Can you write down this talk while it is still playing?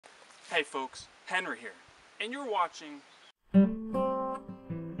Hey folks, Henry here, and you're watching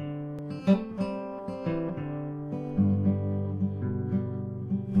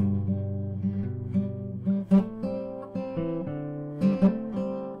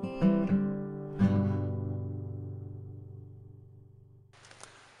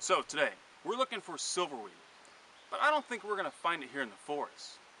So today, we're looking for silverweed, but I don't think we're going to find it here in the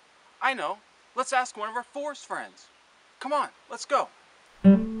forest. I know, let's ask one of our forest friends. Come on, let's go.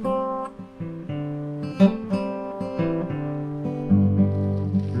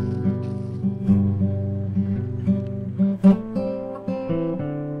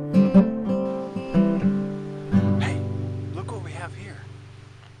 Hey, look what we have here.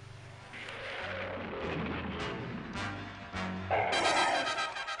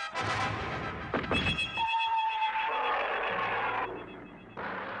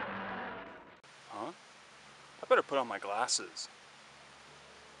 Huh? I better put on my glasses.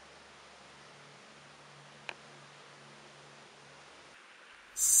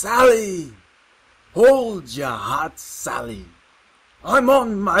 Sally! Hold your hot, Sally! I'm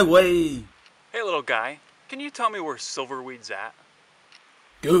on my way! Hey little guy, can you tell me where silverweed's at?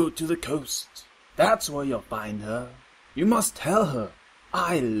 Go to the coast. That's where you'll find her. You must tell her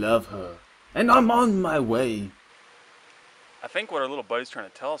I love her, and I'm on my way. I think what our little buddy's trying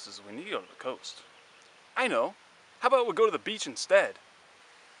to tell us is we need to go to the coast. I know. How about we go to the beach instead?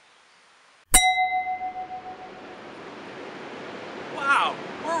 Wow,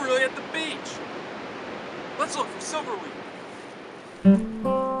 we're really at the beach. Let's look for silverweed.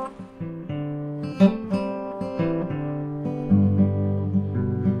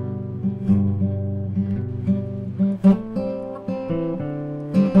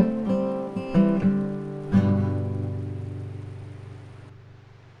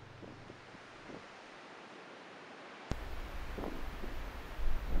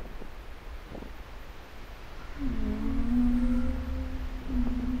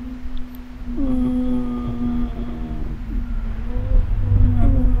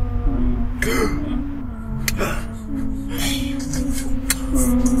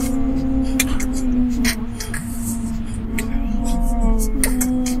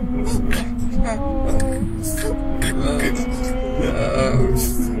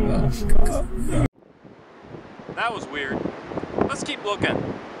 That was weird. Let's keep looking.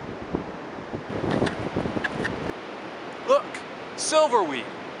 Look, silverweed.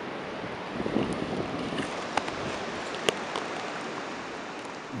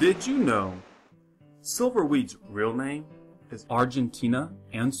 Did you know silverweed's real name is Argentina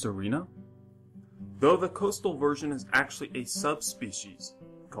anserina? Though the coastal version is actually a subspecies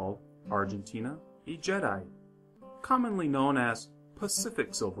called Argentina egeti, commonly known as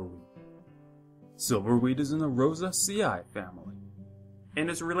Pacific silverweed. Silverweed is in the Rosaceae family and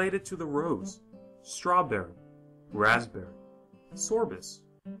is related to the rose, strawberry, raspberry, sorbus,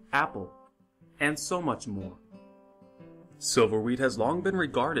 apple, and so much more. Silverweed has long been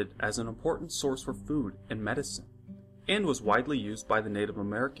regarded as an important source for food and medicine, and was widely used by the Native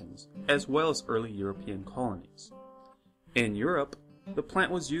Americans as well as early European colonies. In Europe, the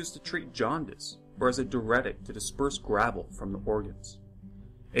plant was used to treat jaundice or as a diuretic to disperse gravel from the organs.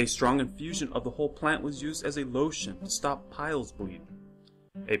 A strong infusion of the whole plant was used as a lotion to stop piles bleeding.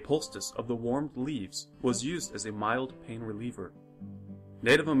 A poultice of the warmed leaves was used as a mild pain reliever.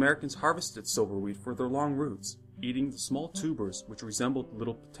 Native Americans harvested silverweed for their long roots, eating the small tubers which resembled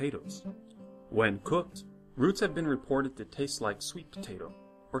little potatoes. When cooked, roots have been reported to taste like sweet potato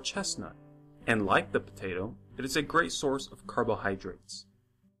or chestnut, and like the potato, it is a great source of carbohydrates.